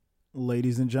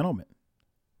ladies and gentlemen,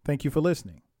 thank you for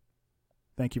listening.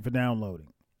 Thank you for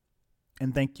downloading.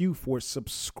 And thank you for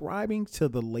subscribing to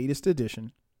the latest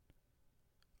edition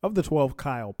of the 12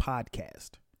 Kyle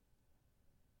podcast.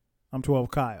 I'm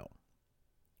 12 Kyle.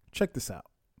 Check this out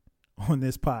on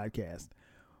this podcast.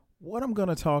 What I'm going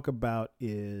to talk about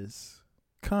is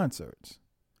concerts.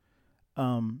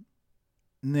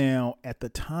 Now, at the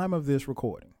time of this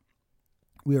recording,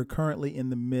 we are currently in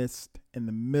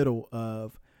the middle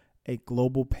of a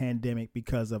global pandemic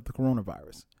because of the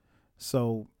coronavirus.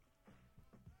 So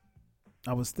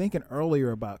I was thinking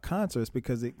earlier about concerts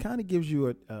because it kind of gives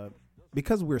you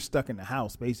because we're stuck in the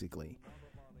house, basically,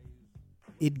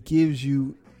 it gives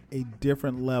you a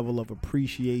different level of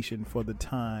appreciation for the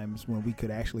times when we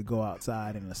could actually go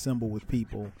outside and assemble with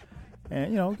people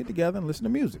and, get together and listen to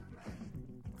music.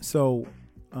 So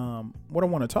what I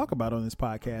want to talk about on this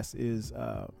podcast is,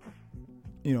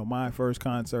 my first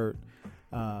concert,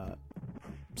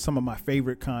 some of my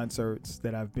favorite concerts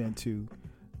that I've been to,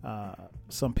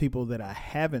 some people that I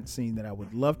haven't seen that I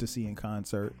would love to see in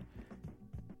concert,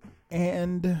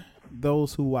 and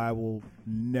those who I will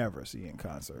never see in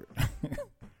concert.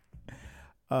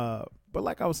 But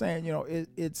like I was saying,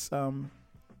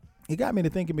 it got me to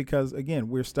thinking because, again,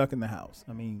 we're stuck in the house.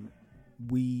 I mean,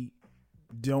 we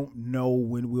don't know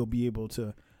when we'll be able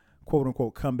to, quote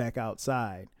unquote, come back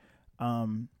outside.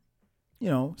 So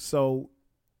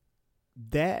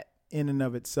that in and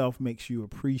of itself makes you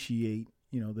appreciate,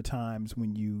 the times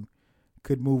when you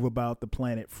could move about the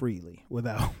planet freely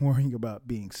without worrying about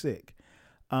being sick.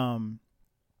 And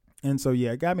so,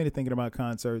 it got me to thinking about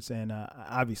concerts. And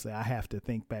obviously, I have to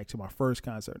think back to my first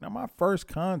concert. Now, my first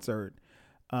concert,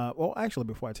 actually,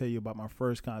 before I tell you about my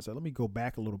first concert, let me go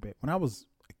back a little bit. When I was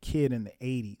a kid in the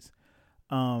 80s,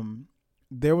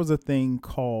 there was a thing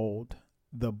called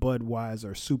the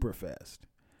Budweiser Superfest.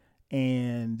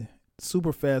 And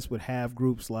Superfest would have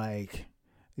groups like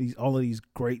all of these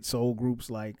great soul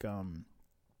groups like,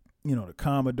 the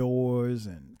Commodores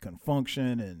and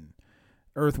Confunction and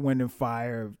Earth, Wind and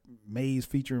Fire, Maze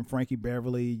featuring Frankie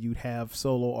Beverly. You'd have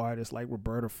solo artists like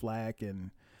Roberta Flack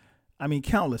and,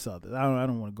 countless others. I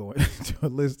don't want to go into a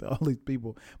list of all these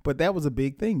people, but that was a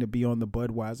big thing to be on the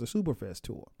Budweiser Superfest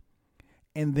tour.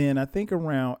 And then I think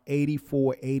around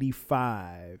 84,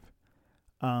 85,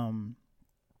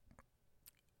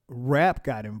 rap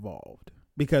got involved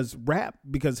because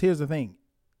here's the thing,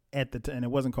 at the time, and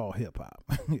it wasn't called hip hop.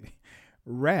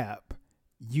 Rap,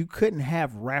 you couldn't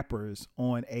have rappers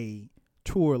on a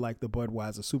tour like the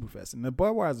Budweiser Superfest. And the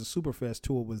Budweiser Superfest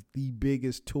tour was the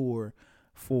biggest tour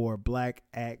for black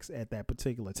acts at that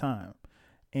particular time.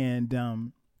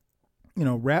 And,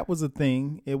 rap was a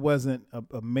thing. It wasn't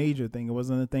a major thing. It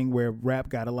wasn't a thing where rap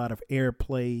got a lot of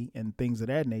airplay and things of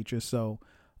that nature. So,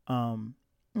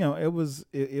 it was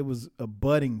a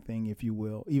budding thing, if you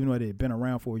will, even though it had been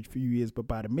around for a few years. But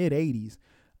by the mid 80s,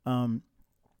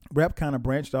 rap kind of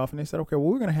branched off and they said, okay,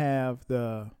 well, we're going to have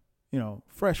the,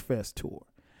 Fresh Fest tour.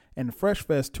 And the Fresh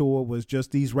Fest tour was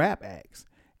just these rap acts.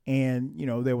 And,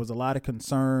 there was a lot of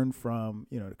concern from,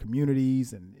 the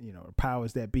communities and, the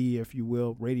powers that be, if you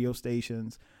will, radio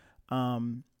stations,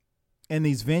 and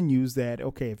these venues that,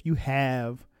 okay, if you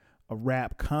have a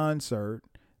rap concert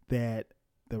that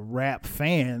the rap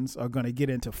fans are going to get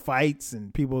into fights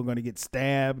and people are going to get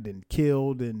stabbed and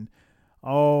killed and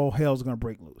all hell's going to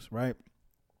break loose, right?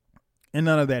 And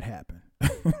none of that happened.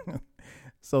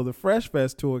 So the Fresh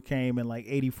Fest tour came in like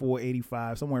 84,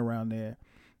 85, somewhere around there.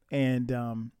 And,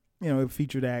 it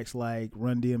featured acts like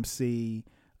Run DMC,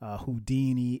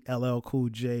 Houdini, LL Cool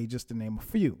J, just to name a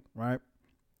few, right?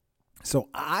 So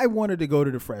I wanted to go to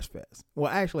the Fresh Fest.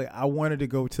 Well, actually, I wanted to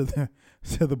go to the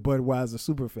Budweiser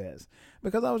Superfest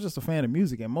because I was just a fan of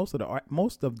music, and most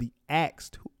of the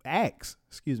acts,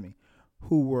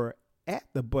 who were at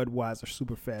the Budweiser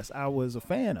Superfest, I was a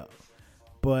fan of.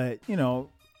 But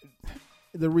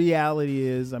the reality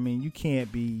is, you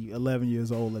can't be 11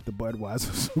 years old at the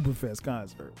Budweiser Superfest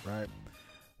concert, right?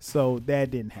 So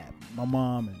that didn't happen. My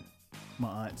mom and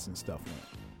my aunts and stuff went.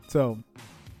 So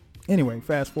anyway,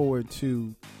 fast forward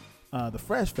to the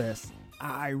Fresh Fest.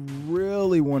 I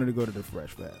really wanted to go to the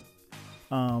Fresh Fest.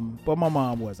 But my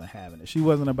mom wasn't having it. She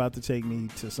wasn't about to take me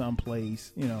to some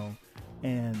place,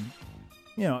 and,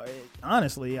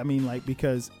 honestly,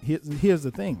 because here's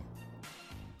the thing.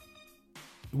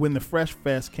 When the Fresh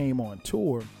Fest came on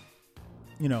tour,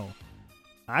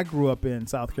 I grew up in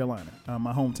South Carolina.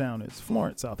 My hometown is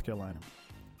Florence, South Carolina.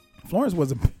 Florence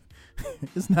wasn't,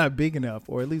 it's not big enough,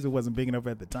 or at least it wasn't big enough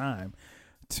at the time,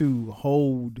 to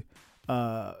hold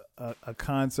a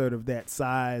concert of that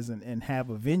size and have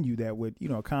a venue that would,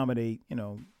 accommodate,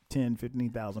 10,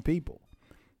 15,000 people.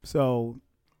 So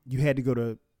you had to go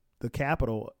to the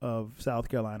capital of South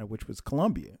Carolina, which was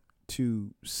Columbia,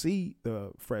 to see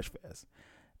the Fresh Fest.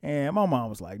 And my mom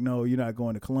was like, no, you're not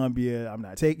going to Columbia. I'm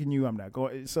not taking you. I'm not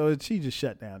going. So she just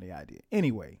shut down the idea.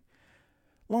 Anyway,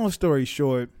 long story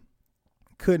short,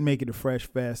 couldn't make it to Fresh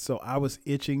Fest. So I was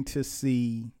itching to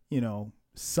see,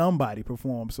 somebody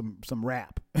perform some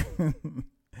rap.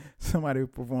 Somebody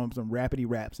perform some rapidy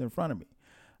raps in front of me.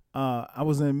 I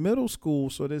was in middle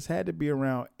school, so this had to be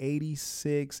around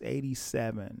 86,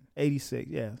 87,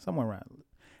 86. Yeah, somewhere around.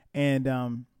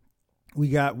 And, we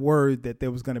got word that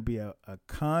there was going to be a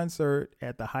concert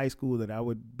at the high school that I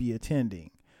would be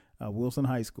attending, Wilson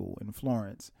High School in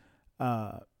Florence.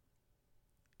 And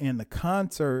the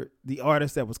concert, the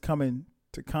artist that was coming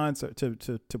to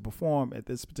perform at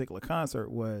this particular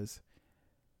concert was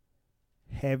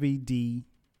Heavy D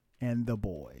and the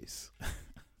Boys.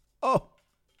 Oh,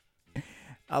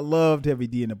 I loved Heavy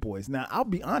D and the Boys. Now, I'll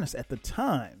be honest, at the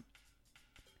time,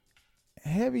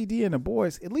 Heavy D and the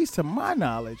Boys, at least to my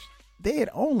knowledge, they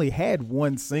had only had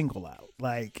one single out,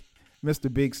 like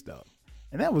Mr. Big Stuff.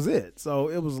 And that was it. So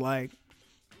it was like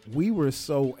we were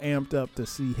so amped up to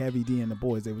see Heavy D and the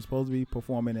Boys. They were supposed to be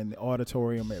performing in the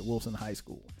auditorium at Wilson High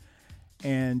School.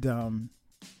 And, I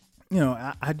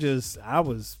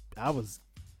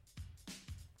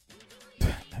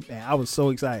was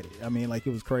so excited. I mean, like,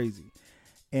 it was crazy.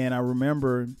 And I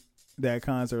remember that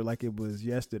concert like it was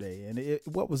yesterday. And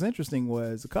what was interesting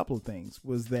was a couple of things.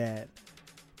 Was that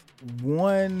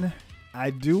one,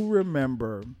 I do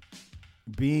remember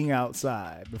being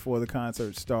outside before the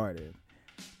concert started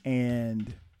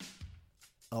and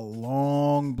a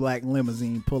long black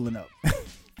limousine pulling up.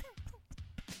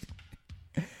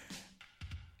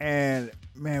 And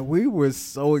man, we were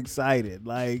so excited.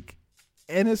 Like,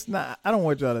 and it's not, I don't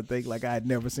want y'all to think like I had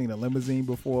never seen a limousine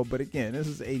before, but again, this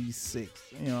is 86.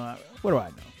 What do I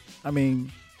know? I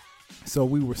mean, so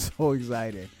we were so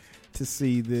excited to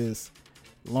see this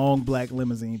long black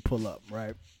limousine pull up,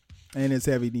 right? And it's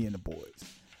Heavy D and the Boys.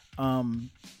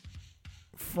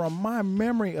 From my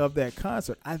memory of that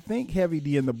concert, I think Heavy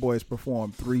D and the Boys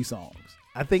performed 3 songs.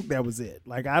 I think that was it.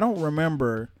 Like, I don't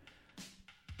remember,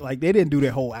 like, they didn't do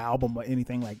their whole album or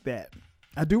anything like that.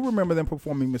 I do remember them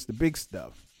performing Mr. Big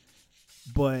Stuff,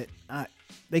 but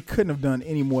they couldn't have done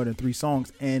any more than 3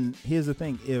 songs. And here's the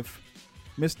thing. If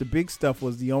Mr. Big Stuff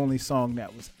was the only song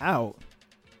that was out,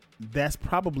 that's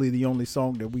probably the only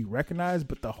song that we recognized,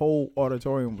 but the whole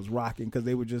auditorium was rocking because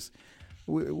they were just,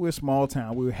 we're a small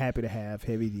town. We were happy to have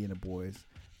Heavy D and the Boys,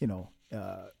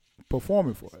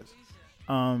 performing for us.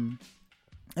 And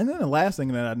then the last thing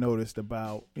that I noticed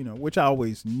about, which I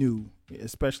always knew,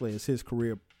 especially as his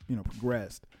career,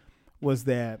 progressed, was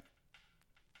that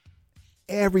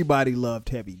everybody loved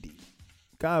Heavy D.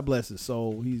 God bless his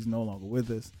soul. He's no longer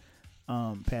with us.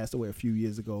 Passed away a few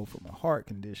years ago from a heart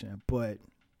condition, but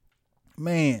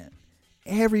man,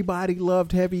 everybody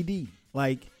loved Heavy D.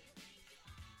 Like,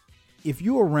 if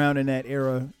you were around in that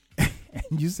era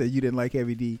and you said you didn't like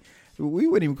Heavy D, we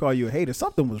wouldn't even call you a hater.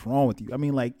 Something was wrong with you. I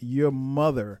mean, like, your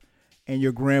mother and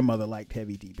your grandmother liked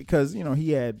Heavy D because,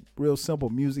 he had real simple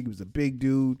music. He was a big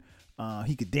dude.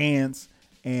 He could dance,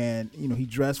 and, he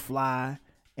dressed fly,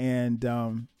 and,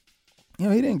 he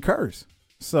didn't curse.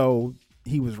 So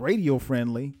he was radio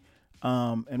friendly.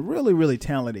 And really, really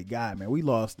talented guy, man. We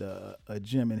lost a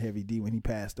gem in Heavy D when he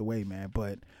passed away, man.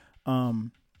 But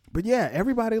yeah,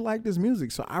 everybody liked his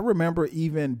music. So I remember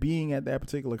even being at that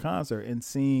particular concert and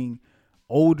seeing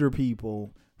older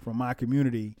people from my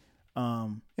community,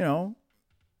 tapping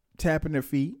their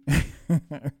feet.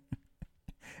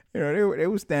 They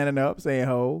were standing up, saying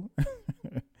ho.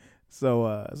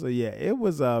 So yeah, it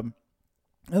was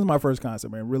my first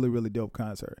concert, man. Really, really dope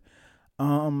concert.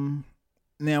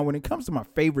 Now, when it comes to my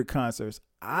favorite concerts,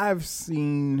 I've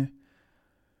been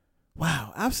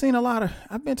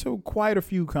to quite a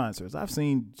few concerts. I've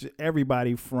seen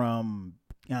everybody from,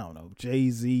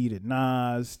 Jay-Z to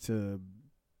Nas to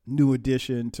New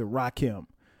Edition to Rakim.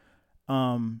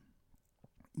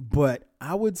 But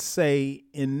I would say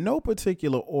in no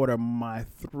particular order, my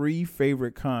 3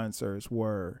 favorite concerts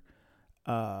were,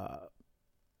 the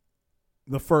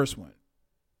first one,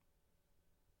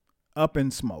 Up in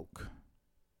Smoke.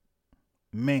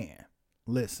 Man,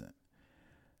 listen,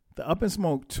 the Up in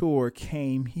Smoke tour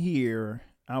came here.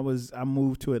 I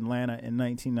moved to Atlanta in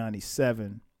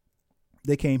 1997.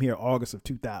 They came here August of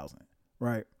 2000,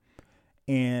 right?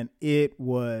 And it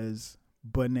was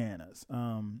bananas.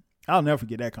 I'll never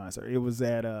forget that concert. It was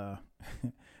at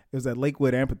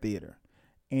Lakewood Amphitheater,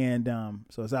 and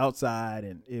so it's outside,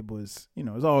 and it was it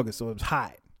was August, so it was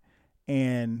hot.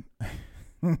 And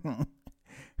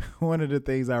one of the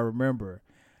things I remember,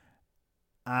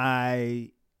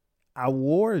 I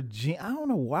wore jeans. I don't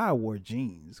know why I wore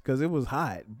jeans because it was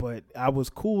hot, but I was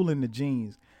cool in the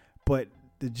jeans. But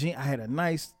I had a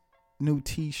nice new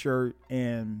T-shirt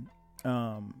and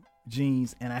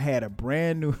jeans, and I had a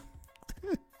brand new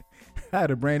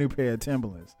pair of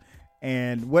Timberlands.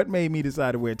 And what made me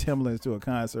decide to wear Timberlands to a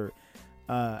concert?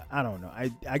 I don't know.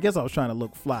 I guess I was trying to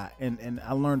look fly, and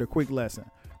I learned a quick lesson.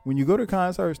 When you go to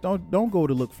concerts, don't go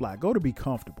to look fly. Go to be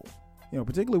comfortable.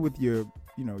 Particularly with your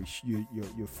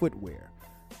footwear,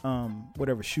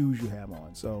 whatever shoes you have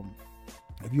on. So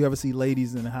if you ever see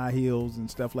ladies in high heels and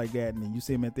stuff like that, and then you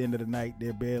see them at the end of the night,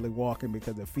 they're barely walking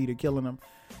because their feet are killing them.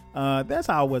 That's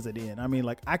how I was at the end. I mean,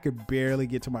 like, I could barely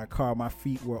get to my car. My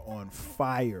feet were on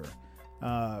fire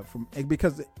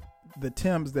because the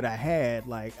Timbs that I had,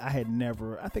 like, I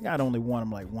think I'd only worn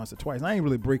them like once or twice. And I didn't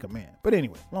really break them in. But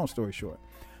anyway, long story short,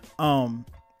 the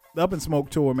Up in Smoke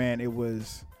tour, man, it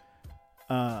was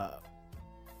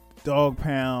Dog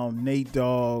Pound, Nate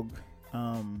Dogg,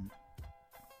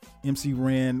 MC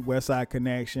Ren, Westside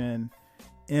Connection,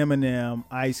 Eminem,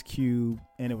 Ice Cube,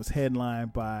 and it was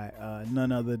headlined by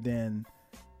none other than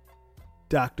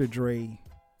Dr. Dre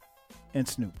and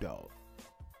Snoop Dogg.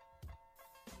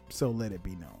 So let it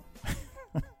be known.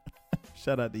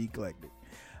 Shout out to Eclectic.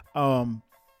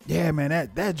 Yeah, man,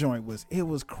 that joint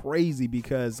was crazy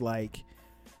because, like,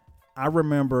 I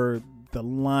remember the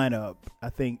lineup. I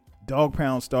think Dog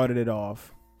Pound started it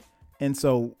off, and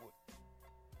so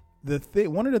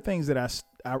one of the things that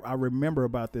I remember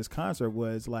about this concert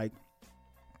was, like,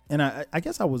 and I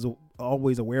guess I was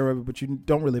always aware of it, but you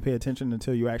don't really pay attention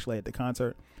until you're actually at the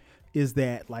concert, is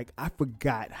that, like, I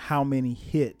forgot how many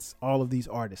hits all of these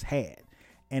artists had,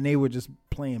 and they were just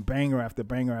playing banger after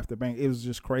banger after banger. It was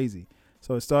just crazy.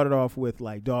 So it started off with,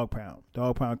 like, Dog Pound.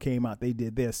 Dog Pound came out, they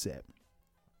did their set,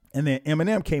 and then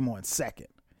Eminem came on second.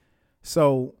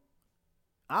 So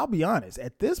I'll be honest,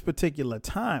 at this particular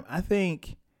time, I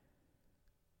think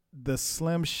the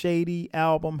Slim Shady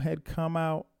album had come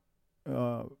out.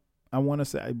 I want to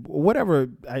say whatever,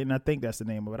 and I think that's the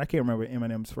name of it. I can't remember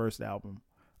Eminem's first album.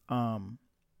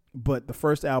 But the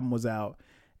first album was out,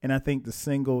 and I think the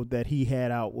single that he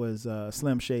had out was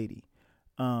Slim Shady.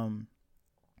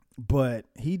 But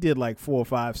he did like 4 or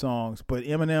 5 songs. But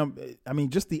Eminem, I mean,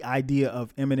 just the idea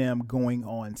of Eminem going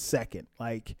on second,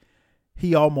 like,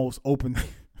 he almost opened,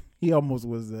 he almost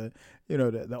was the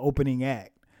opening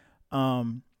act.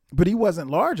 But he wasn't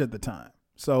large at the time.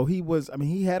 So he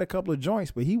he had a couple of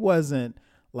joints, but he wasn't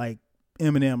like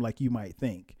Eminem like you might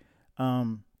think.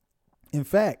 In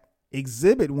fact,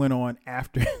 Exhibit went on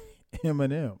after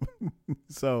Eminem.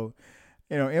 So,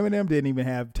 Eminem didn't even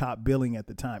have top billing at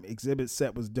the time. Exhibit's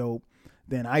set was dope.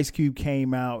 Then Ice Cube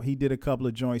came out. He did a couple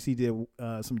of joints. He did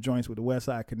some joints with the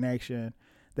Westside Connection.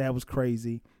 That was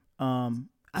crazy.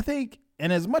 I think,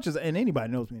 and as much as, and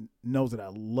anybody knows that I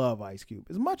love Ice Cube.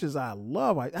 As much as I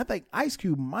love I think Ice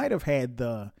Cube might have had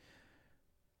the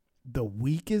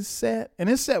weakest set, and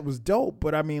his set was dope,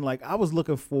 but I mean, like, I was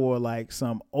looking for like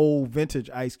some old vintage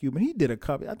Ice Cube, and he did a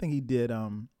couple. I think he did a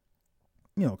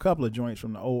couple of joints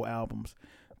from the old albums,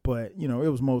 but it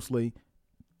was mostly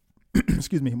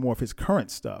excuse me, more of his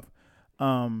current stuff.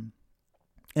 And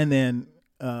then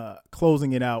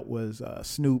closing it out was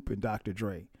Snoop and Dr.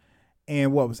 Dre.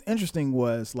 And what was interesting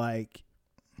was, like,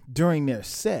 during their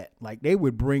set, like, they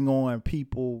would bring on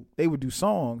people, they would do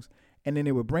songs, and then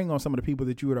they would bring on some of the people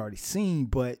that you had already seen,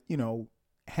 but,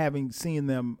 having seen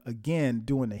them again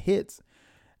doing the hits,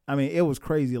 I mean, it was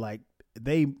crazy. Like,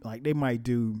 they might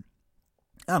do,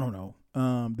 I don't know,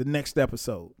 the next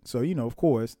episode. So, of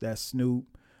course, that's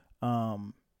Snoop,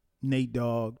 Nate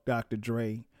Dogg, Dr.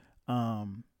 Dre.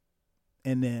 And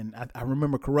then I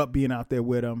remember Corrupt being out there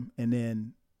with them, and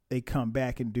then they come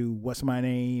back and do What's My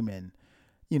Name and,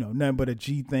 Nothing But a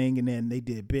G Thing. And then they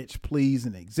did Bitch Please,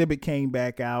 and Exhibit came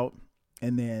back out.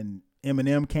 And then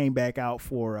Eminem came back out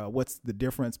for What's the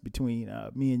Difference Between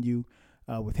Me and You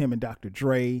with him and Dr.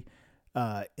 Dre.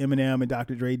 Eminem and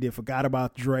Dr. Dre did Forgot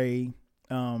About Dre.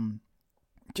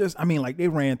 They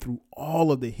ran through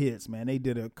all of the hits, man. They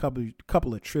did a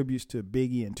couple of tributes to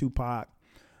Biggie and Tupac.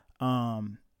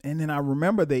 And then I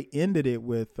remember they ended it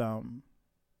with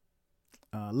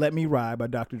Let Me Ride by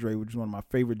Dr. Dre, which is one of my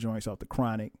favorite joints off the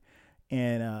Chronic,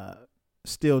 and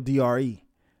Still DRE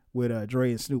with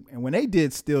Dre and Snoop. And when they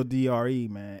did Still DRE,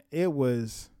 man, it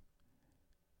was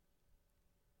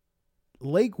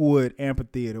Lakewood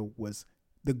Amphitheater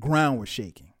the ground was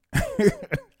shaking.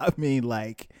 I mean,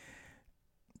 like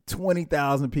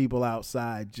 20,000 people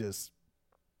outside,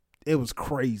 it was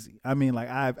crazy. I mean, like,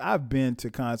 I've been to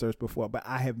concerts before, but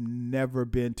I have never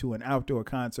been to an outdoor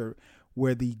concert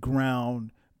where the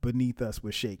ground beneath us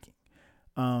was shaking.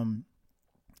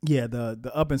 Yeah,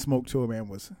 the Up in Smoke tour, man,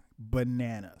 was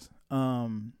bananas.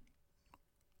 What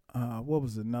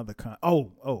was another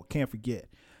can't forget.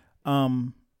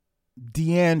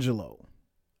 D'Angelo.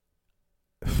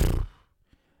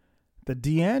 The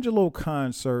D'Angelo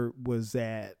concert was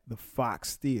at the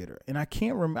Fox Theater, and I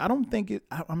can't remember. I don't think it.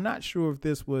 I'm not sure if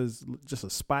this was just a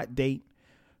spot date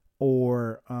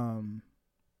or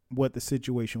what the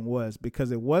situation was,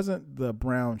 because it wasn't the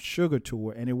Brown Sugar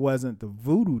tour and it wasn't the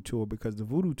Voodoo tour, because the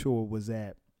Voodoo tour was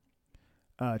at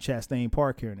Chastain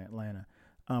Park here in Atlanta.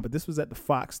 But this was at the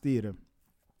Fox Theater,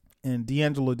 and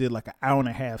D'Angelo did like an hour and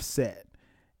a half set,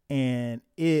 and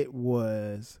it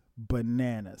was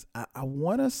bananas. I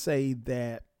want to say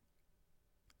that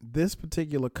this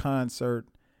particular concert,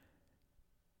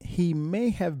 he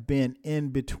may have been in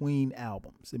between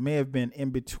albums. It may have been in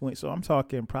between. So I'm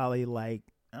talking probably like,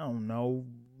 I don't know,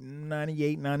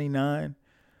 98, 99.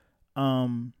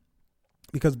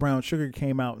 Because Brown Sugar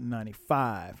came out in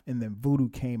 95 and then Voodoo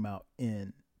came out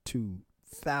in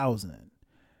 2000.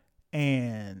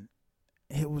 And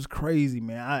it was crazy,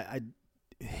 man. I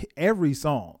every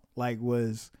song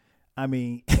was,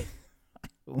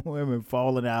 women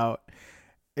falling out.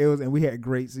 It was, and we had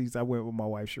great seats. I went with my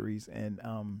wife Sharice, and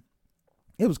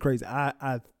it was crazy.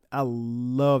 I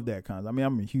love that concert.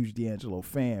 I'm a huge D'Angelo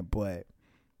fan, but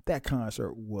that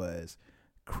concert was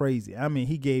crazy.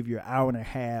 He gave you an hour and a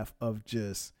half of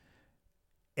just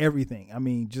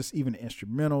everything. Just even the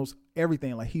instrumentals,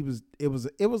 everything. Like it was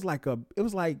like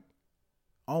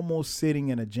almost sitting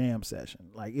in a jam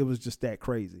session. Like, it was just that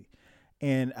crazy.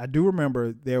 And I do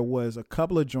remember there was a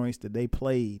couple of joints that they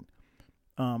played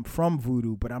from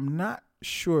Voodoo, but I'm not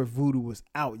sure if Voodoo was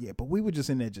out yet. But we were just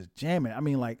in there just jamming. I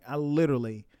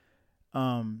literally,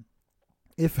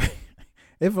 it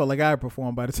felt like I had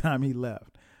performed by the time he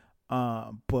left.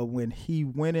 But when he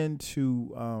went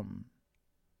into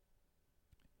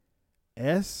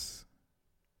SDMF,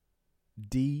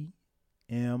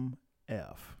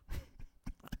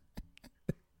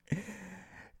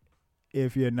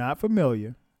 if you're not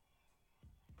familiar,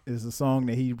 it's a song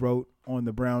that he wrote on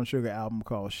the Brown Sugar album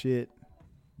called Shit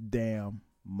Damn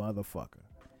Motherfucker.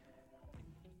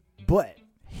 But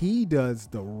he does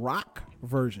the rock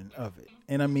version of it.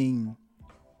 And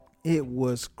it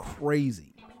was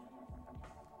crazy.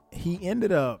 He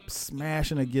ended up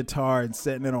smashing a guitar and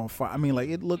setting it on fire.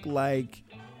 It looked like,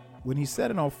 when he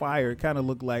set it on fire, it kind of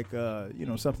looked like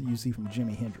something you see from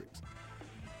Jimi Hendrix.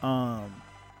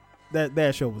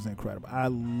 That show was incredible. I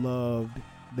loved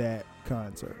that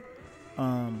concert.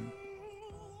 And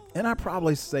I'd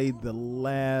probably say the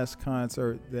last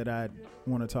concert that I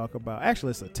want to talk about,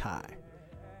 actually it's a tie,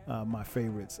 my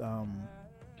favorites.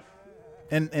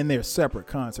 And they're separate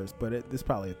concerts, but it's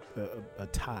probably a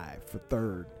tie for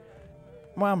third.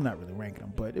 Well, I'm not really ranking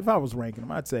them, but if I was ranking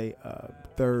them, I'd say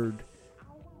third,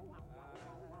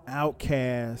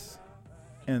 Outkast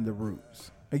and The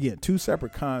Roots. Again, two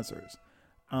separate concerts.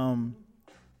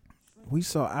 We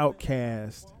saw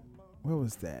Outkast. Where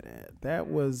was that at? That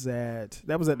was at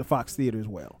the Fox Theater as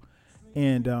well.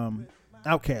 And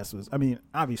Outkast was,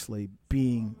 obviously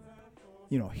being,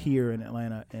 here in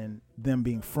Atlanta and them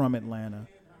being from Atlanta,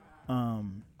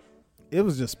 it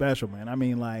was just special,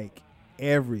 man.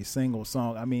 Every single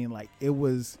song. It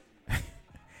was.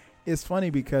 It's funny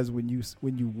because when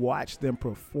you watch them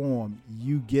perform,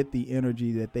 you get the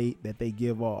energy that they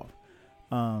give off.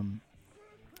 And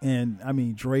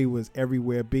Dre was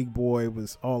everywhere. Big Boy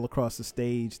was all across the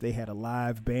stage. They had a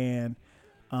live band.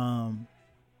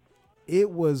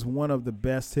 It was one of the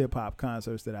best hip hop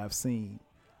concerts that I've seen.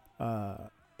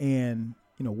 And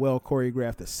well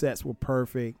choreographed. The sets were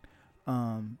perfect.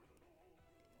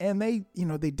 And they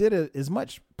did as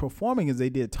much performing as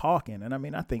they did talking.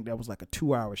 And I think that was like a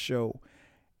 2-hour show.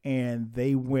 And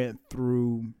they went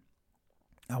through,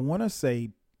 I want to say,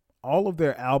 all of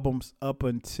their albums up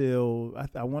until,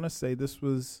 I want to say this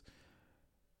was,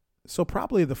 so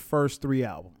probably the first 3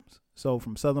 albums. So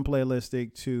from Southern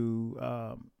Playalistic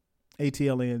to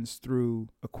ATLNs through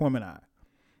Aquemini.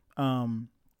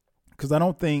 Because I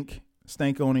don't think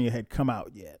Stankonia had come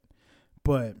out yet.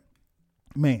 But,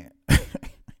 man.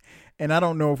 And I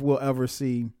don't know if we'll ever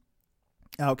see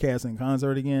Outkast in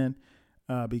concert again,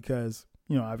 because,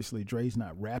 obviously Dre's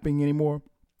not rapping anymore.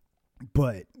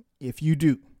 But if you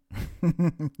do,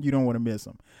 you don't want to miss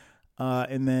them.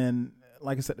 And then,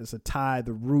 like I said, it's a tie.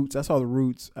 The Roots. I saw the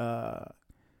Roots on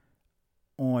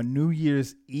New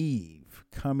Year's Eve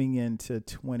coming into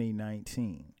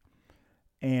 2019.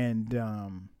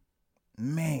 And,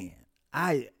 man,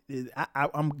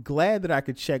 I'm glad that I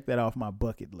could check that off my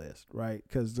bucket list, right?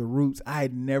 Because the Roots, I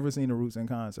had never seen the Roots in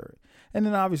concert. And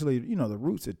then obviously, the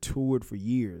Roots had toured for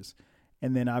years.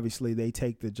 And then obviously they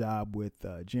take the job with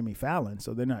Jimmy Fallon,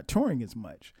 so they're not touring as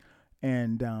much.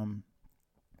 And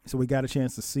so we got a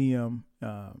chance to see him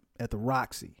at the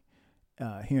Roxy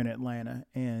here in Atlanta.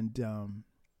 And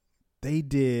they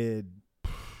did,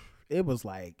 it was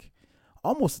like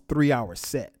almost a 3-hour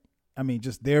set. I mean,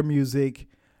 just their music.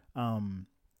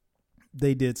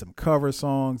 They did some cover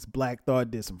songs. Black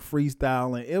Thought did some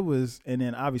freestyling. It was, and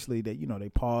then obviously they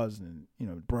paused and,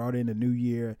 brought in the new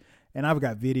year. And I've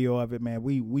got video of it, man.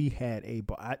 We had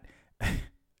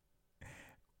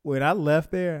when I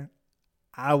left there,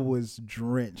 I was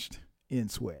drenched in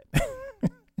sweat.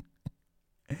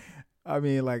 I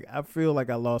mean, like, I feel like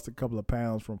I lost a couple of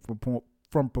pounds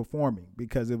from performing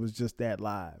because it was just that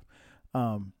live.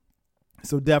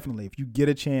 So definitely, if you get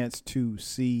a chance to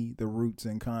see the Roots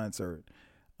in concert,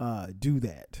 do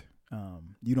that.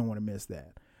 You don't want to miss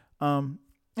that.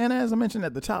 And as I mentioned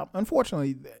at the top,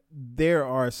 unfortunately, there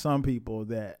are some people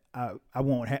that I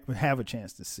won't have a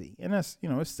chance to see. And that's,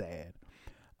 it's sad.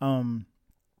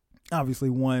 Obviously,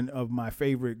 one of my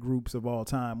favorite groups of all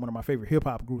time, one of my favorite hip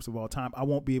hop groups of all time, I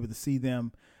won't be able to see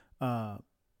them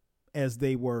as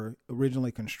they were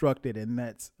originally constructed. And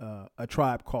that's A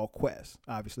Tribe Called Quest,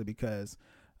 obviously, because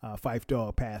Phife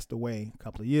Dawg passed away a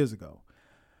couple of years ago.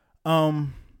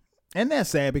 And that's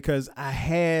sad because I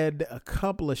had a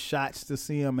couple of shots to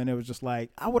see him, and it was just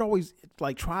like, I would always,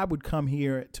 like, Tribe would come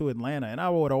here to Atlanta, and I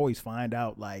would always find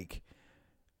out, like,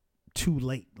 too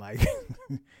late. Like,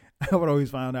 I would always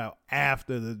find out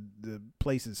after the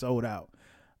place is sold out.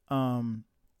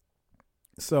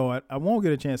 So I won't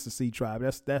get a chance to see Tribe.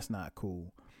 That's not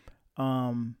cool.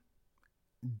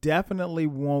 Definitely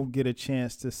won't get a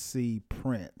chance to see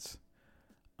Prince.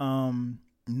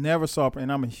 Never saw,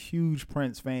 and I'm a huge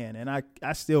Prince fan, and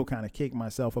I still kind of kick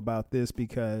myself about this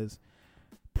because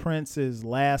Prince's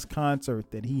last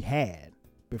concert that he had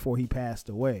before he passed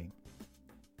away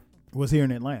was here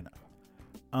in Atlanta.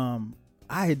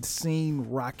 I had seen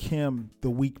Rakim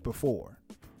the week before,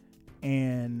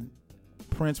 and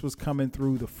Prince was coming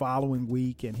through the following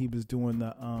week, and he was doing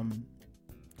the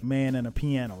Man and a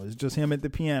Piano. It was just him at the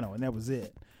piano, and that was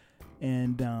it.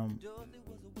 And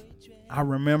I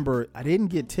remember I didn't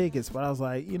get tickets, but I was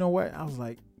like, you know what? I was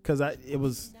like, because I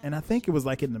think it was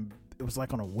like it was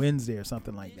like on a Wednesday or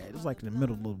something like that. It was like in the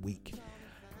middle of the week,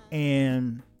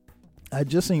 and I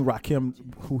just seen Rakim,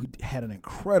 who had an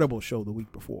incredible show the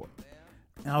week before,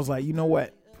 and I was like, you know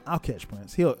what? I'll catch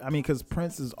Prince. Because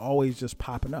Prince is always just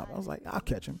popping up. I was like, I'll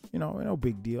catch him. No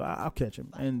big deal. I'll catch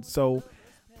him. And so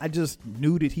I just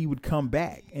knew that he would come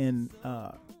back. And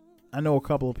I know a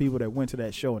couple of people that went to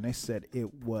that show, and they said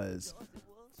it was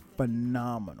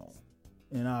phenomenal.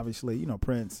 And obviously,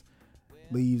 Prince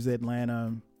leaves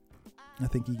Atlanta. I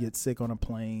think he gets sick on a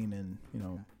plane, and,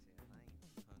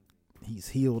 he's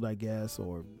healed, I guess,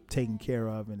 or taken care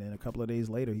of. And then a couple of days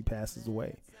later, he passes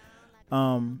away.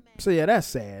 So yeah, that's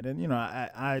sad. And,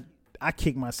 I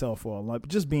kick myself for like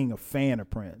just being a fan of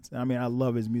Prince. I mean, I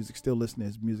love his music, still listen to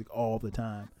his music all the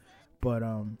time. But,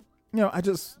 I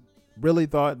just really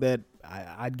thought that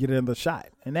I'd get another shot,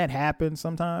 and that happens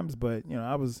sometimes. But,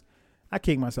 I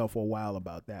kicked myself for a while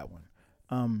about that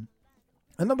one.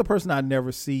 Another person I'd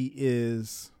never see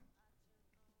is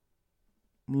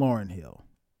Lauryn Hill.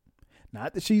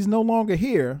 Not that she's no longer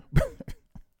here,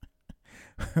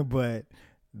 but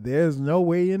there's no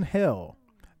way in hell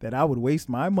that I would waste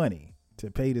my money to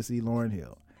pay to see Lauryn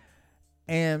Hill.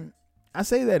 And I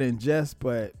say that in jest,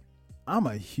 but I'm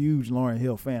a huge Lauryn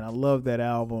Hill fan. I love that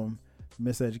album,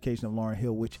 Miseducation of Lauryn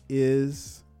Hill, which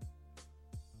is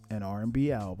an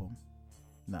R&B album,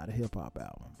 not a hip hop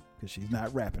album, because she's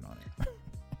not rapping on it.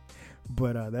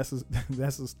 But that's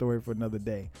a story for another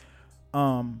day.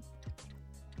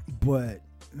 But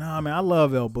no, I mean, I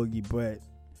love El Boogie, but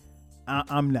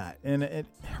I'm not. And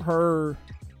her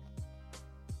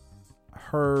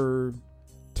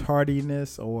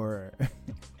tardiness or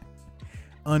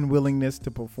unwillingness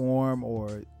to perform,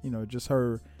 or just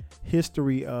her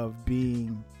history of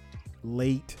being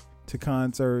late to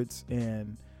concerts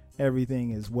and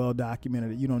everything is well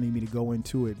documented. You don't need me to go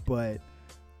into it, but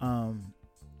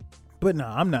no,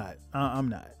 I'm not.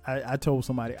 I told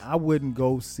somebody I wouldn't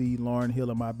go see Lauryn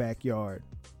Hill in my backyard.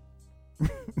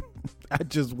 I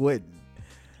just wouldn't,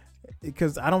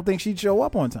 because I don't think she'd show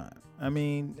up on time. I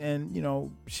mean, and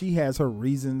she has her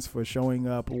reasons for showing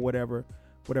up or whatever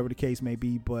the case may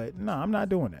be, but no, I'm not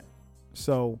doing that.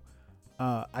 So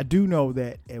I do know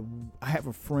that I have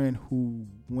a friend who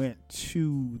went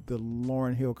to the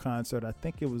Lauryn Hill concert. I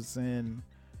think it was in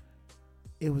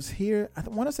it was here. I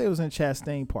want to say it was in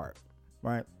Chastain Park,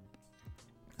 right?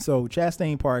 So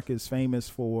Chastain Park is famous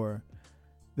for,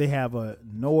 they have a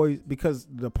noise, because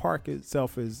the park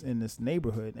itself is in this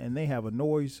neighborhood, and they have a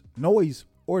noise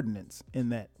ordinance in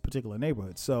that particular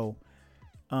neighborhood. So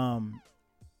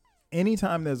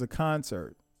anytime there's a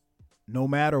concert, no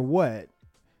matter what,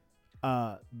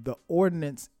 the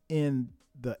ordinance in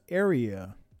the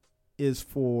area is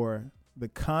for the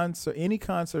concert, any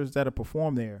concerts that are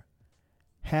performed there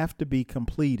have to be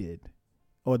completed,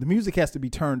 or the music has to be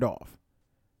turned off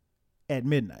at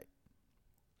midnight,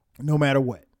 no matter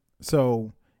what.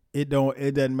 So it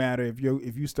doesn't matter if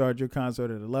you start your concert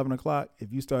at 11 o'clock,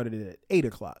 if you started it at 8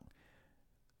 o'clock,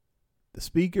 the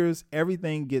speakers,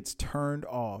 everything gets turned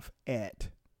off at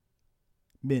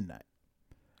midnight.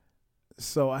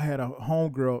 So I had a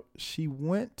homegirl, she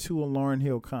went to a Lauryn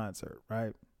Hill concert,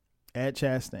 right, at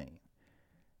Chastain.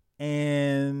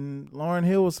 And Lauryn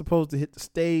Hill was supposed to hit the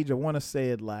stage, I want to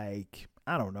say at like,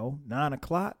 I don't know, 9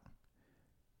 o'clock.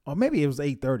 Or maybe it was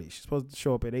 8:30. She's supposed to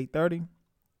show up at 8:30.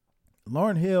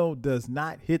 Lauryn Hill does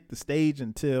not hit the stage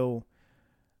until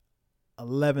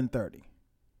 11:30.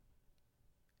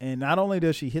 And not only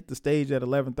does she hit the stage at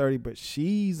 11:30, but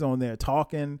she's on there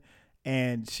talking,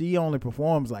 and she only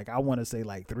performs like, I want to say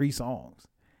like 3 songs.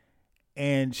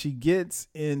 And she gets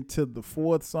into the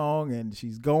 4th song and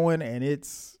she's going, and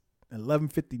it's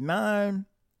 11:59,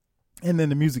 and then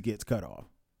the music gets cut off.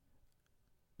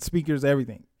 Speakers,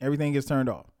 everything gets turned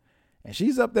off. And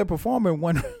she's up there performing,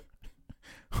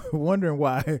 wondering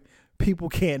why people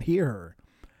can't hear her.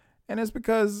 And it's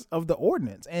because of the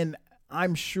ordinance. And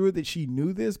I'm sure that she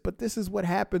knew this, but this is what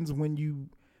happens when you,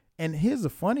 and here's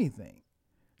the funny thing.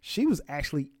 She was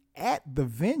actually at the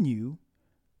venue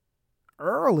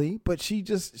early, but she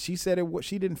said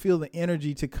she didn't feel the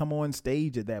energy to come on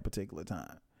stage at that particular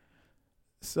time.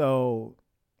 So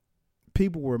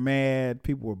people were mad,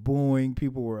 people were booing,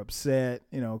 people were upset,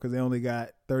 because they only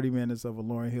got 30 minutes of a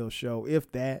Lauryn Hill show, if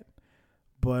that.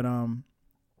 But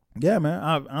yeah, man,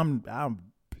 I'm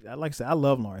like I said, I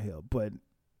love Lauryn Hill, but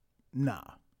nah,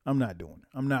 I'm not doing it.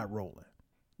 I'm not rolling.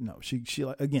 No, she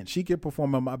again, she could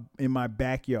perform in my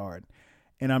backyard,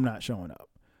 and I'm not showing up.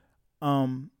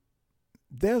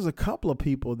 There's a couple of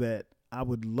people that I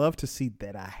would love to see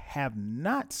that I have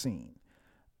not seen.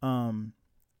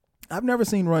 I've never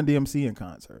seen Run DMC in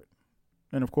concert.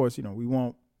 And of course, we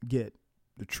won't get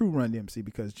the true Run DMC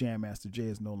because Jam Master Jay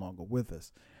is no longer with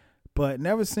us. But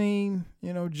never seen,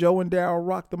 Joe and Daryl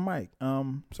rock the mic.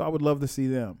 So I would love to see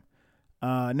them.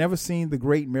 Never seen the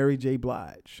great Mary J.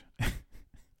 Blige.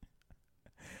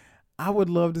 I would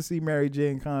love to see Mary J.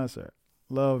 in concert.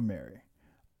 Love Mary.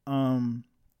 Who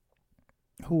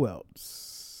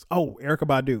else? Oh,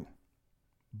 Erykah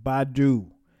Badu.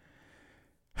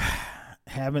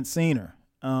 Haven't seen her.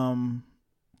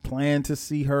 Planned to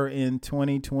see her in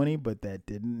 2020, but that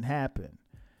didn't happen.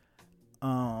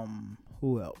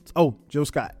 Who else? Oh, Jill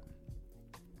Scott.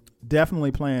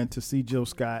 Definitely planned to see Jill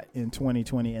Scott in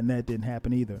 2020, and that didn't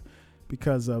happen either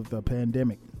because of the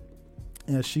pandemic.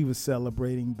 As she was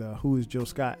celebrating the Who Is Jill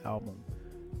Scott album.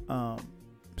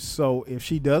 So if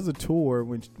she does a tour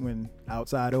when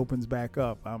Outside opens back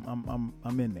up,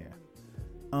 I'm in there.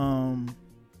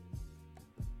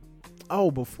 Oh,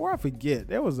 before I forget,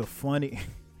 there was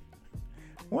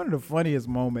one of the funniest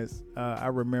moments I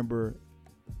remember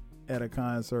at a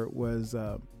concert was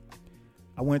I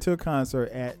went to a concert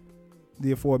at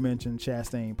the aforementioned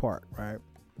Chastain Park, right?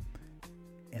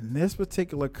 And this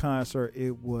particular concert,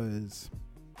 it was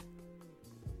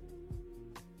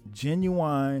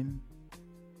Genuine,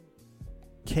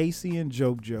 Casey and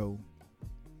JoJo,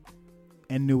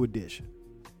 and New Edition,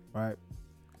 right?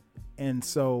 And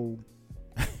so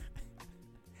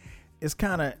it's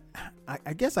kind of,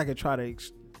 I guess I could try to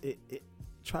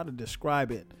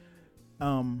describe it.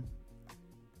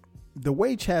 The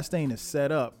way Chastain is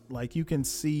set up, like you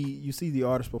see the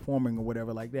artist performing or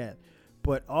whatever like that,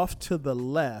 but off to the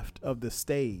left of the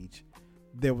stage,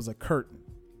 there was a curtain.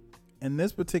 And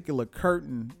this particular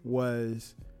curtain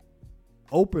was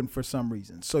open for some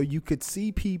reason. So you could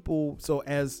see people. So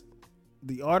as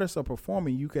the artists are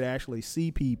performing, you could actually see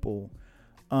people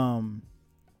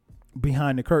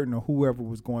behind the curtain or whoever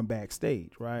was going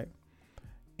backstage, right?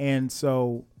 And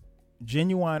so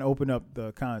Genuine opened up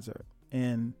the concert.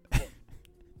 And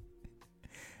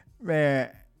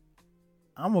man,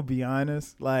 I'm going to be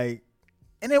honest, like,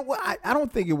 and I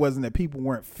don't think it wasn't that people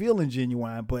weren't feeling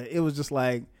Genuine, but it was just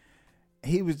like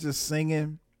he was just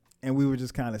singing and we were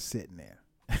just kind of sitting there.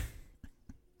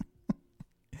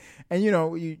 And,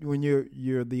 when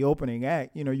you're the opening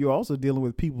act, you're also dealing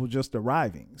with people just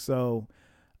arriving. So,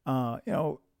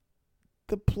 the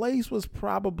the place was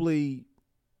probably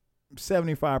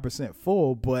 75%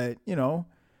 full, but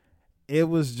it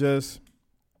was just,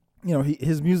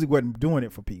 his music wasn't doing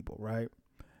it for people, right?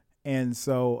 And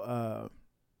so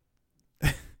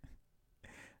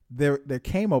there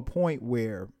came a point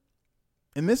where,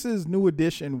 and this is New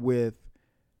Edition with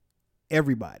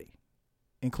everybody,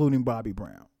 including Bobby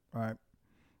Brown, right?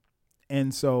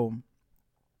 And so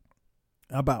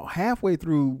about halfway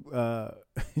through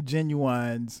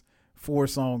Genuine's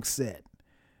 4-song set,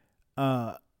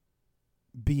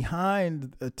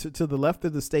 behind to the left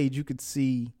of the stage, you could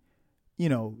see,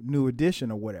 New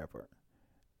Edition or whatever.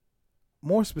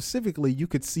 More specifically, you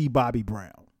could see Bobby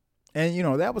Brown.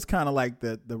 And, that was kind of like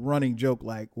the running joke,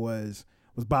 like was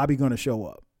Bobby going to show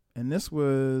up? And this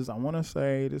was, I want to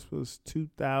say this was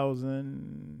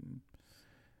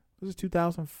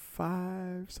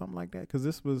 2005, something like that. Cause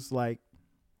this was like,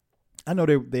 I know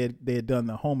they had done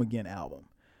the Home Again album.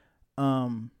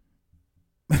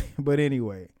 But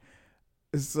anyway,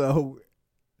 so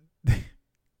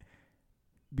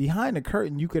behind the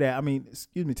curtain, you could, to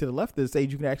the left of the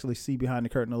stage, you can actually see behind the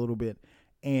curtain a little bit.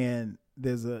 And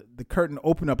there's the curtain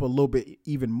opened up a little bit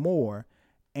even more,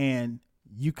 and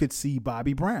you could see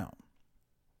Bobby Brown.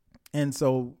 And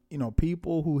so,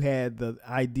 people who had the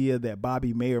idea that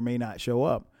Bobby may or may not show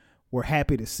up were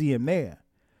happy to see him there.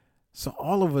 So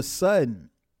all of a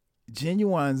sudden,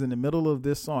 Genuine's in the middle of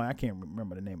this song. I can't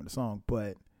remember the name of the song,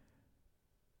 but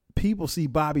people see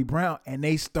Bobby Brown and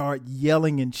they start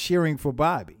yelling and cheering for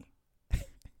Bobby.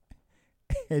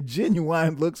 And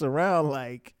Genuine looks around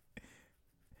like,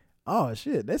 oh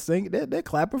shit, they're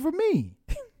clapping for me.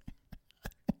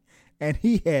 And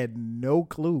he had no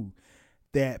clue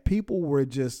that people were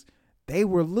they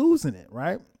were losing it,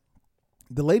 right?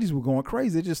 The ladies were going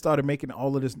crazy. They just started making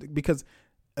all of this because,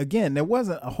 again, there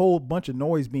wasn't a whole bunch of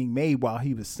noise being made while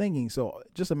he was singing. So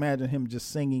just imagine him just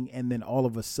singing, and then all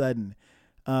of a sudden,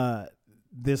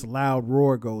 this loud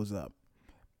roar goes up.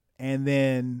 And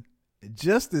then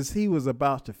just as he was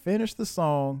about to finish the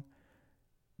song,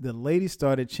 the ladies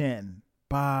started chanting,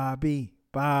 Bobby,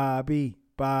 Bobby,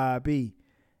 Bobby.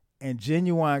 And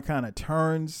Genuine kind of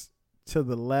turns to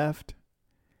the left,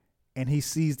 and he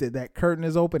sees that curtain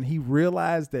is open. He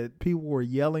realized that people were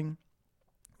yelling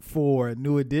for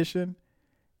New Edition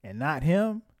and not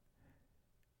him.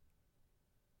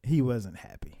 He wasn't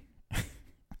happy.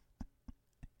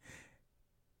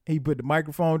 He put the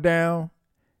microphone down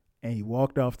and he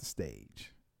walked off the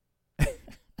stage.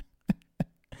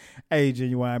 Hey,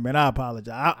 Genuine, man, I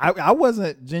apologize. I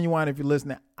wasn't, Genuine, if you're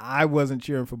listening, I wasn't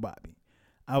cheering for Bobby.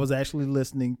 I was actually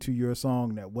listening to your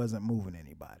song that wasn't moving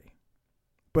anybody.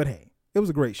 But hey, it was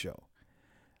a great show.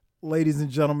 Ladies and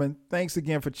gentlemen, thanks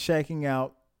again for checking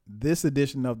out this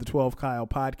edition of the 12 Kyle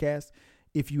podcast.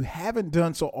 If you haven't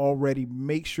done so already,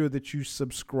 make sure that you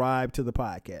subscribe to the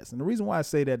podcast. And the reason why I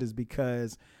say that is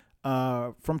because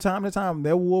from time to time,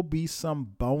 there will be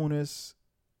some bonus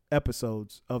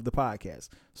episodes of the podcast.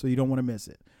 So you don't want to miss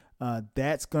it.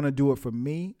 That's going to do it for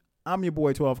me. I'm your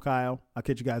boy 12 Kyle. I'll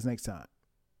catch you guys next time.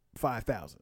 5,000.